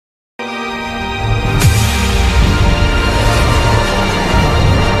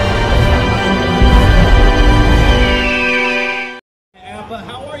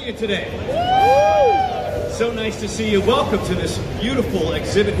today? So nice to see you. Welcome to this beautiful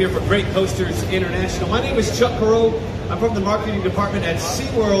exhibit here for Great Coasters International. My name is Chuck Carroll. I'm from the marketing department at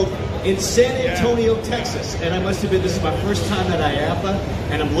SeaWorld in San Antonio, Texas. And I must admit, this is my first time at IAAPA,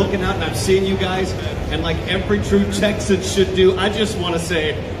 and I'm looking out and I'm seeing you guys, and like every true Texan should do, I just want to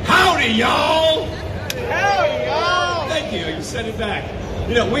say, howdy, y'all! Howdy, y'all! Thank you. You said it back.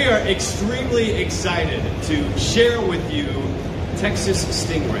 You know, we are extremely excited to share with you Texas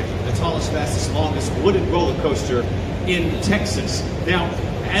Stingray, the tallest, fastest, longest wooden roller coaster in Texas. Now,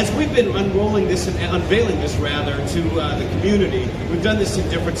 as we've been unveiling this to the community, we've done this in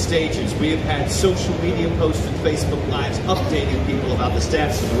different stages. We have had social media posts and Facebook Lives updating people about the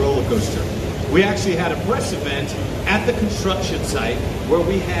status of the roller coaster. We actually had a press event at the construction site where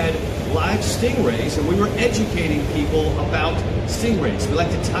we had live stingrays, and we were educating people about stingrays. We like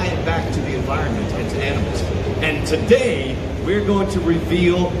to tie it back to the environment and to animals. And today, we're going to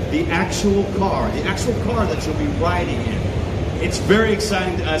reveal the actual car that you'll be riding in. It's very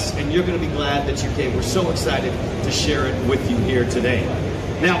exciting to us, and you're going to be glad that you came. We're so excited to share it with you here today.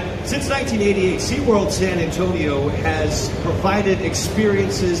 Now, since 1988, SeaWorld San Antonio has provided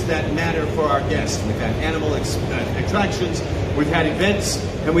experiences that matter for our guests. We've had animal attractions, we've had events,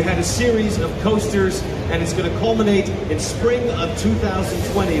 and we had a series of coasters, and it's going to culminate in spring of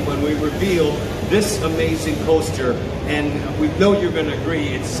 2020 when we reveal this amazing coaster. And we know you're going to agree,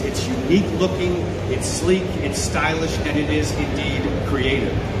 it's unique looking, it's sleek, it's stylish, and it is indeed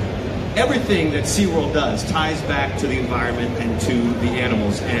creative. Everything that SeaWorld does ties back to the environment and to the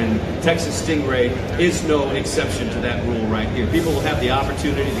animals, and Texas Stingray is no exception to that rule right here. People will have the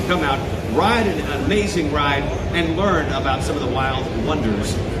opportunity to come out, ride an amazing ride, and learn about some of the wild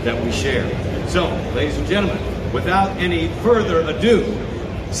wonders that we share. So, ladies and gentlemen, without any further ado,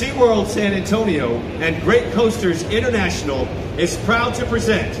 SeaWorld San Antonio and Great Coasters International is proud to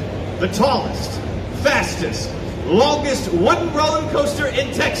present the tallest, fastest, longest wooden roller coaster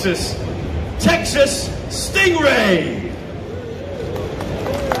in Texas, Texas Stingray.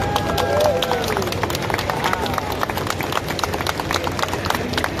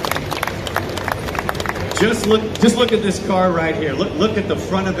 Just look at this car right here. Look at the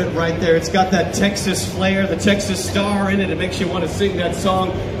front of it right there. It's got that Texas flair, the Texas star in it. It makes you want to sing that song.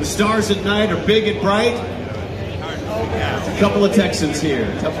 The stars at night are big and bright. Yeah, a couple of Texans here.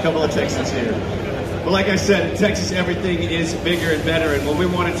 But like I said, in Texas, everything is bigger and better. And when we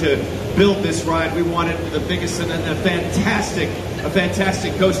wanted to build this ride, we wanted the biggest and a fantastic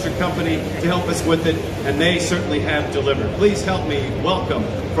coaster company to help us with it, and they certainly have delivered. Please help me welcome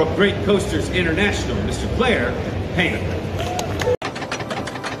from Great Coasters International, Mr. Claire Hayne.